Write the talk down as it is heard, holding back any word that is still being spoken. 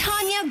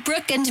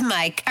Brooke and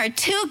Mike are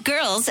two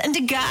girls and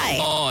a guy.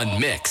 On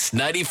Mix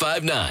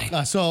 95.9.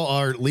 I saw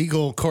our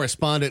legal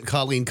correspondent,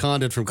 Colleen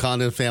Condon from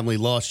Condon Family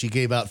Law. She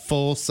gave out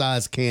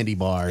full-size candy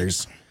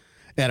bars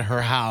at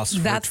her house for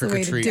That's the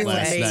way to trick-or-treat do it.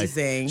 last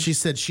Amazing. night. She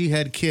said she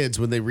had kids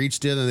when they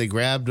reached in and they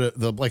grabbed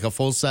like a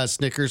full-size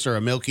Snickers or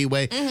a Milky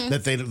Way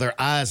that their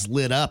eyes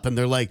lit up and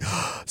they're like,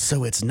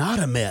 so it's not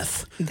a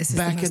myth. This is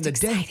back the most in the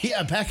day. exciting.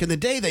 Yeah, back in the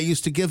day they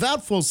used to give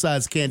out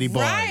full-size candy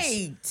bars.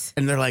 Right.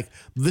 And they're like,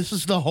 this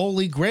is the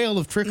holy grail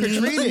of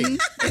trick-or-treating.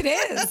 It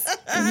is.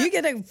 When you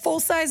get a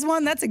full-size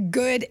one, that's a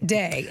good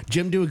day.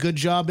 Jim do a good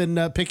job in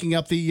picking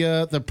up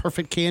the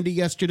perfect candy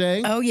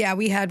yesterday. Oh, yeah.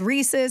 We had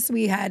Reese's,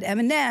 we had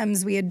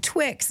M&M's, we had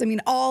Twix. I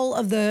mean, all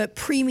of the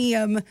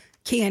premium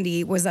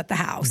candy was at the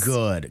house.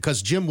 Good,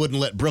 because Jim wouldn't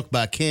let Brooke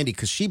buy candy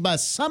because she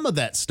buys some of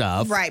that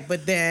stuff. Right,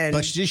 but then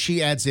But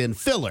she adds in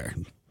filler.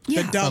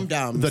 Yeah. the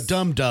dum-dums. The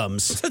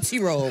dum-dums. Tootsie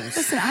Rolls.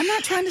 Listen, I'm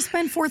not trying to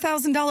spend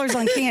 $4,000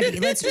 on candy.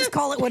 Let's just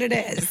call it what it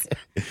is.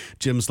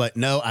 Jim's like,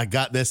 no, I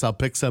got this. I'll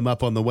pick some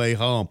up on the way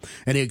home.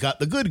 And he got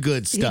the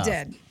good stuff. He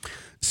did.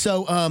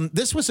 So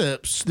this was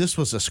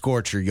a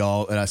scorcher,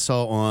 y'all, and I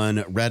saw on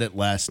Reddit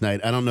last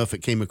night. I don't know if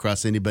it came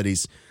across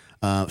anybody's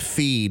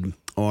feed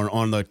or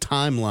on the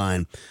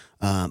timeline,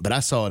 but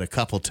I saw it a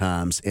couple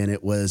times, and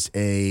it was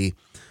a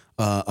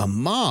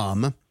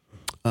mom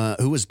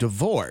who was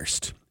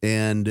divorced,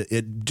 and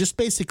it just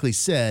basically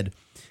said,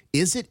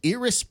 is it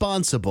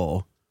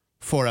irresponsible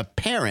for a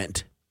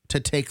parent to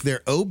take their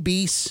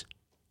obese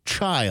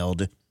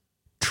child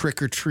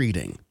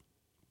trick-or-treating?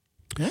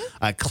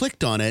 I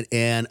clicked on it,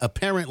 and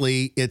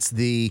apparently it's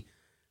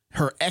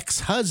her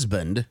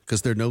ex-husband,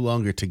 because they're no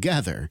longer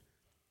together,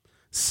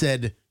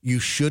 said you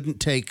shouldn't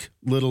take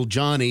little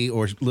Johnny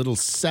or little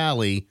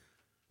Sally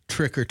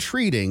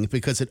trick-or-treating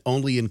because it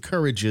only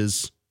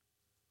encourages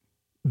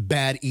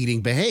bad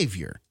eating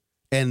behavior.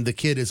 And the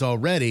kid is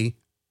already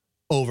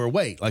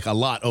overweight, like a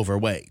lot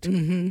overweight,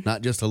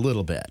 not just a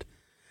little bit.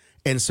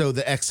 And so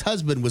the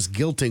ex-husband was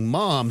guilting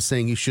mom,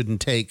 saying you shouldn't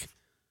take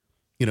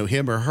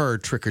him or her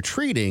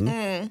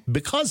trick-or-treating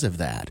because of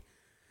that.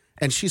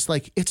 And she's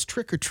like, it's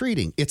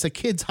trick-or-treating. It's a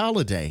kid's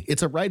holiday.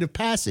 It's a rite of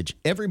passage.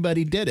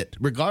 Everybody did it,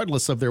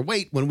 regardless of their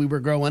weight when we were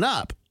growing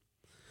up.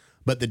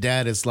 But the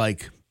dad is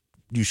like,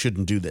 you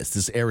shouldn't do this.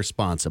 This is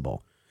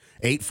irresponsible.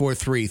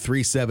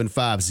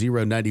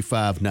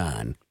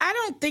 843-375-0959. I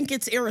don't think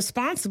it's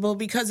irresponsible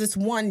because it's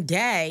one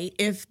day.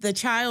 If the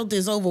child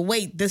is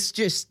overweight, this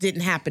just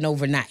didn't happen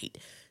overnight.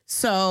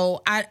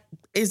 So I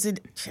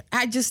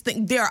just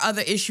think there are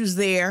other issues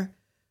there,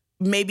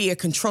 maybe a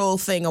control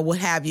thing or what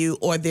have you,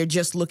 or they're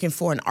just looking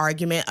for an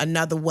argument,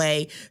 another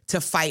way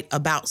to fight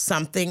about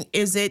something.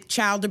 Is it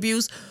child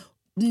abuse?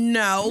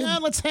 No. Yeah,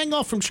 let's hang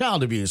off from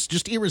child abuse.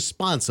 Just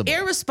irresponsible.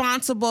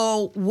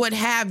 Irresponsible, what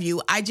have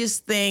you. I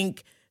just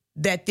think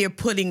that they're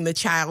putting the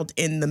child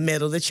in the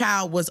middle. The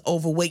child was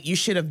overweight. You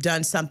should have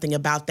done something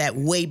about that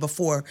way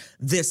before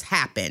this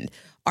happened.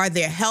 Are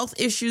there health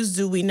issues?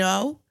 Do we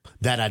know?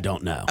 That I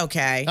don't know.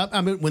 Okay.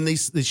 I mean, when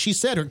she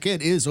said her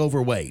kid is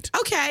overweight.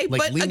 Okay, like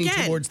but leaning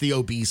again, towards the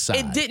obese side.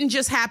 it didn't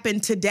just happen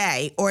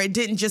today, or it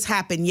didn't just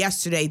happen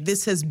yesterday.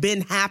 This has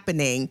been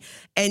happening.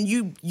 And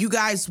you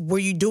guys, were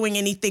you doing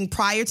anything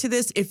prior to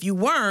this? If you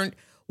weren't,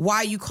 why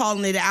are you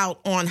calling it out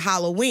on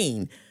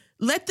Halloween?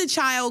 Let the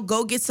child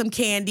go get some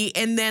candy,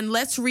 and then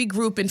let's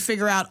regroup and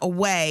figure out a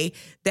way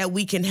that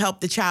we can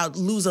help the child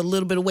lose a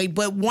little bit of weight.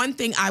 But one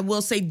thing I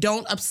will say,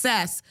 don't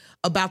obsess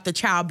about the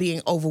child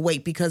being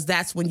overweight, because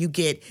that's when you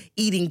get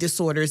eating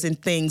disorders and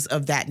things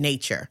of that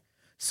nature.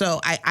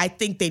 So I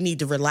think they need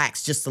to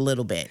relax just a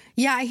little bit.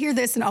 Yeah, I hear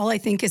this, and all I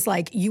think is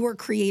like, you are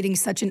creating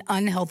such an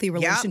unhealthy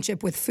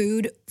relationship with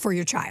food for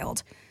your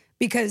child.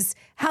 Because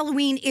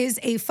Halloween is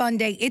a fun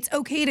day. It's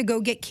okay to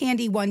go get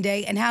candy one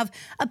day and have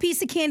a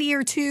piece of candy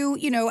or two,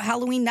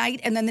 Halloween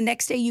night, and then the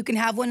next day you can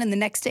have one, and the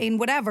next day and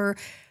whatever.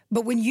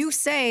 But when you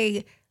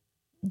say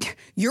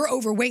you're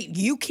overweight,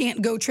 you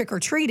can't go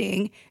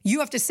trick-or-treating, you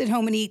have to sit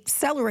home and eat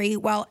celery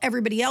while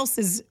everybody else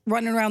is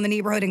running around the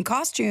neighborhood in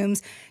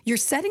costumes, you're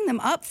setting them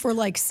up for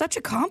like such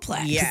a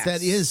complex. Yes.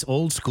 That is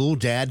old school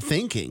dad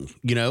thinking.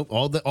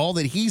 All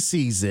that he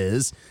sees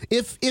is,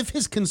 if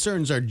his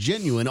concerns are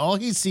genuine, all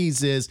he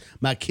sees is,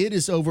 my kid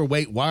is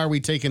overweight, why are we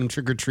taking him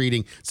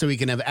trick-or-treating so he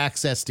can have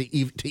access to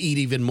eat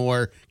even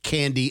more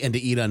candy and to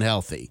eat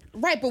unhealthy?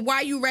 Right, but why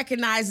are you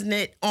recognizing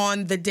it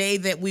on the day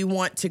that we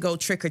want to go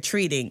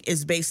trick-or-treating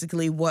is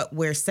basically what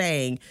we're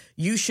saying.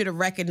 You should have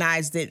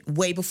recognized it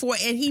way before,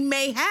 and he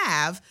may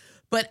have,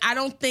 but I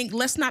don't think,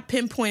 let's not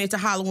pinpoint it to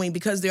Halloween,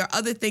 because there are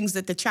other things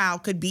that the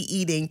child could be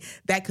eating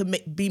that could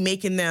be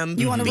making them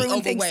You want to be ruin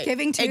overweight.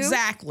 Thanksgiving too?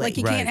 Exactly. Like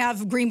you Right. can't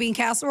have green bean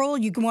casserole.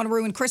 You can want to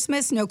ruin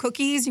Christmas, no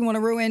cookies. You want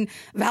to ruin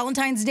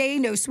Valentine's Day,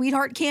 no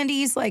sweetheart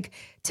candies. Like,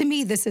 to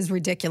me, this is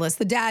ridiculous.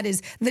 The dad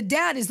is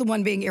the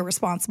one being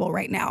irresponsible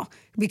right now,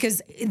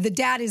 because the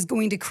dad is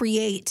going to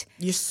create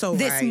You're so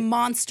this right.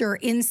 monster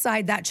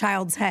inside that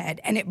child's head.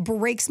 And it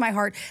breaks my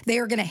heart. They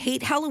are going to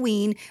hate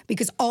Halloween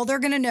because all they're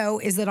going to know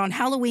is that on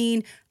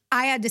Halloween,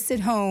 I had to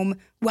sit home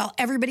while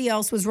everybody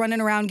else was running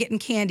around getting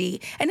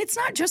candy. And it's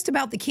not just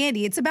about the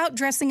candy. It's about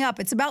dressing up.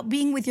 It's about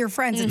being with your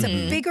friends. It's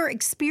a bigger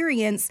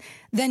experience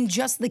than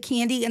just the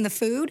candy and the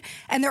food.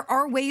 And there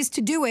are ways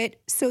to do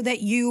it so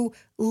that you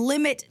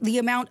limit the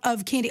amount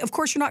of candy. Of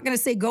course, you're not going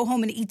to say go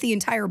home and eat the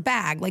entire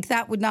bag. Like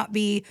that would not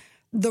be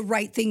the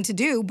right thing to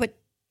do. But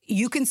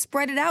you can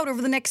spread it out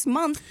over the next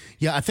month.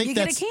 Yeah, I think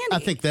that's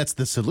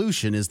the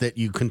solution is that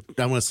you can,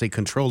 I want to say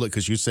control it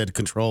because you said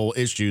control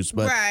issues,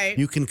 but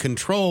you can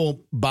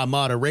control by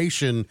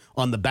moderation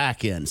on the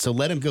back end. So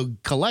let them go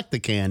collect the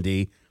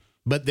candy,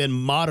 but then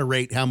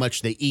moderate how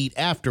much they eat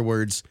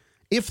afterwards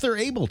if they're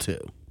able to.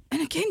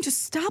 And again,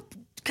 just stop.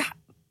 God,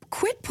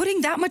 quit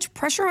putting that much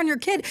pressure on your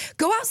kid.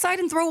 Go outside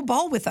and throw a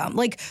ball with them.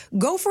 Like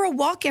go for a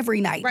walk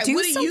every night. Right.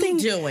 What are you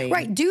doing?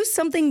 Right. Do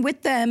something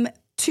with them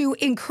to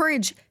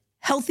encourage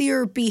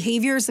healthier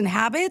behaviors and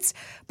habits,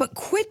 but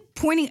quit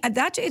pointing at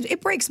that.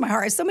 It breaks my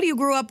heart. As somebody who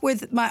grew up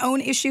with my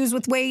own issues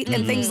with weight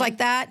and things like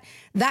that,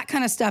 that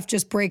kind of stuff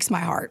just breaks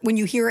my heart when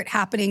you hear it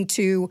happening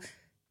to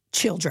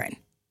children.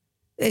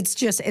 It's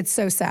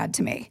so sad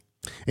to me.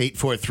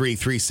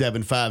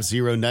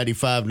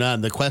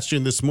 843-375-0959. The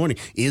question this morning,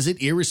 is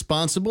it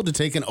irresponsible to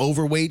take an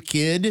overweight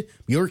kid,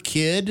 your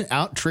kid,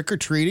 out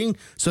trick-or-treating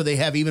so they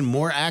have even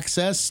more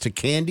access to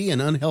candy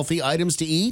and unhealthy items to eat?